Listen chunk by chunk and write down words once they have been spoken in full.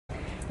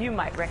You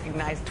might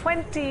recognize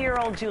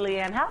 20-year-old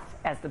Julianne Hough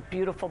as the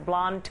beautiful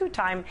blonde,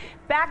 two-time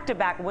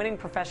back-to-back winning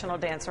professional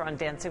dancer on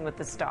Dancing with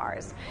the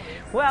Stars.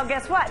 Well,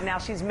 guess what? Now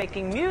she's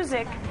making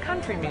music,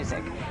 country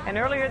music. And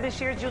earlier this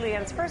year,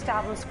 Julianne's first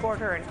album scored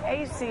her an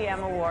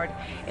ACM award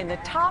in the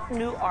top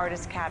new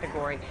artist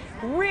category.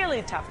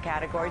 Really tough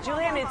category.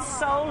 Julianne, it's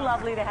so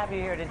lovely to have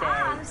you here today. Oh,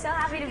 I'm so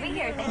happy to be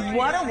here. Thank you.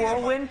 What a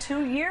whirlwind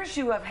 2 years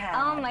you have had.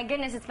 Oh my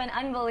goodness, it's been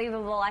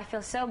unbelievable. I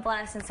feel so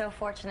blessed and so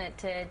fortunate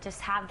to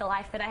just have the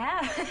life that I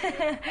have.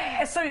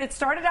 So it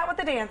started out with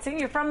the dancing.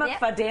 You're from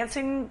a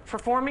dancing,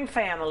 performing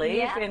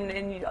family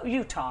in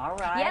Utah,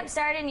 right? Yep,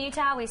 started in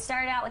Utah. We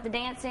started out with the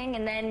dancing,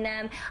 and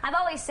then I've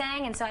always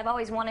sang, and so I've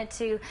always wanted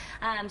to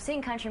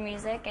sing country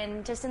music.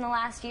 And just in the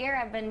last year,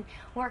 I've been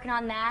working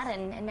on that,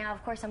 and now,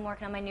 of course, I'm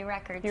working on my new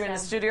record. You're in the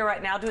studio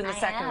right now doing the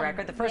second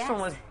record. The first one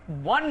was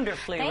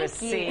wonderfully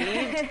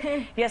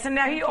received. Yes, and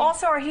now you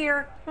also are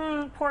here.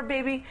 Poor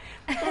baby.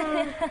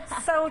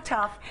 So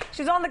tough.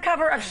 She's on the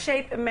cover of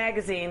Shape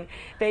magazine.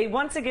 They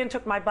once again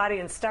took my body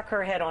and stuck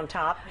her head on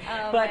top.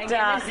 Oh, but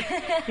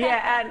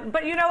my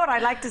but you know what? I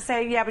like to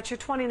say, yeah, but you're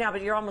 20 now,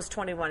 but you're almost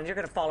 21, and you're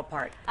going to fall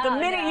apart the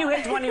minute you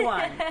hit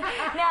 21.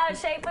 No,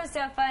 Shape was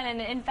so fun,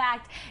 and in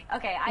fact,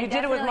 you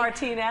did it with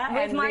Martina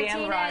and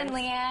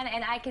Leanne,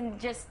 and I can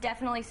just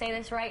definitely say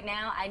this right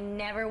now: I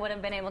never would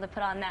have been able to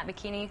put on that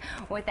bikini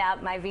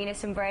without my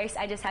Venus embrace.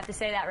 I just have to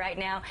say that right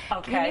now.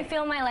 Okay. Can you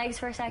feel my legs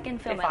for a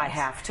second? Feel if my legs. I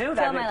have to,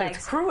 the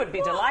crew would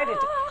be delighted.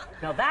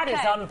 Now that is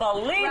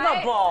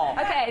unbelievable.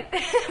 Right?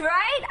 Okay,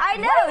 right? I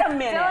know. Wait a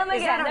minute.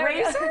 Is that a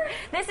razor?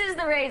 This is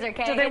the razor,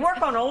 okay? Do they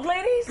work on old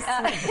ladies?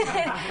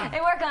 They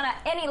work on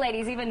any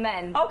ladies, even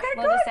men. Okay,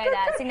 we'll just say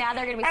that. See, now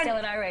they're going to be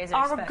stealing our razors.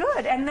 Oh,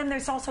 good. And then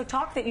there's also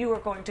talk that you are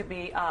going to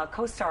be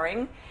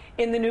co-starring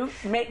in the new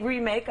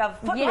remake of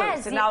Footloose.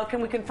 Yes. And now, can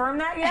we confirm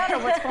that yet, or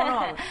what's going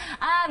on?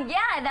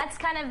 Yeah, that's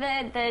kind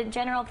of the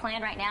general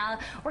plan right now.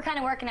 We're kind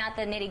of working out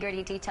the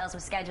nitty-gritty details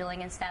of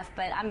scheduling and stuff,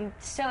 but I'm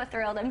so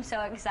thrilled. I'm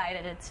so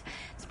excited. It's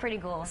pretty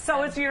cool.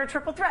 So it's your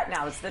triple threat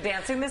now. It's the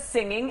dancing, the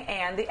singing,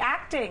 and the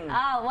acting.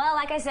 Oh, well,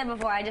 like I said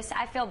before, I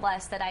feel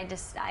blessed that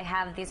I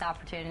have these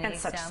opportunities. And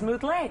such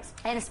smooth legs.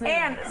 And smooth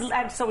legs.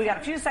 And so we got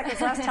a few seconds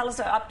left. Tell us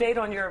an update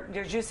on your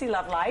juicy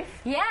love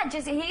life. Yeah,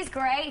 he's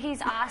great.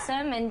 He's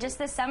awesome. And just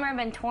this summer I've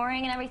been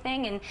touring and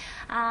everything.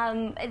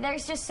 And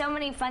there's just so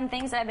many fun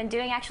things that I've been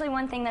doing. Actually,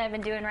 one thing that I've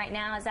been doing right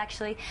now is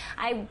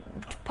I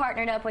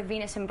partnered up with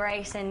Venus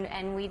Embrace,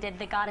 and we did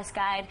the Goddess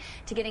Guide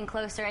to Getting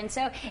Closer. And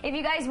so if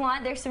you guys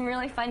want, there's some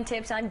really fun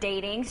tips on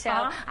dating. So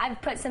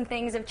I've put some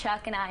things of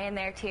Chuck and I in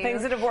there too.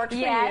 Things that have worked for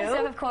you.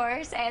 Yes, of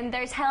course. And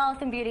there's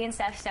health and beauty and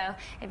stuff. So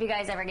if you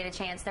guys ever get a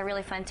chance, they're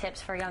really fun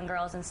tips for young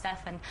girls and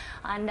stuff. And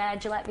on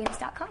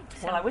GilletteVenus.com.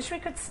 So. Well, I wish we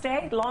could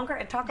stay longer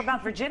and talk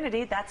about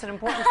virginity. That's an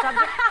important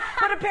subject.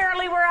 But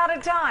apparently we're out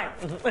of time.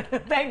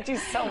 Thank you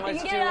so much, Julianne.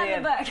 You can get it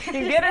in the book. You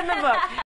can get it in the book.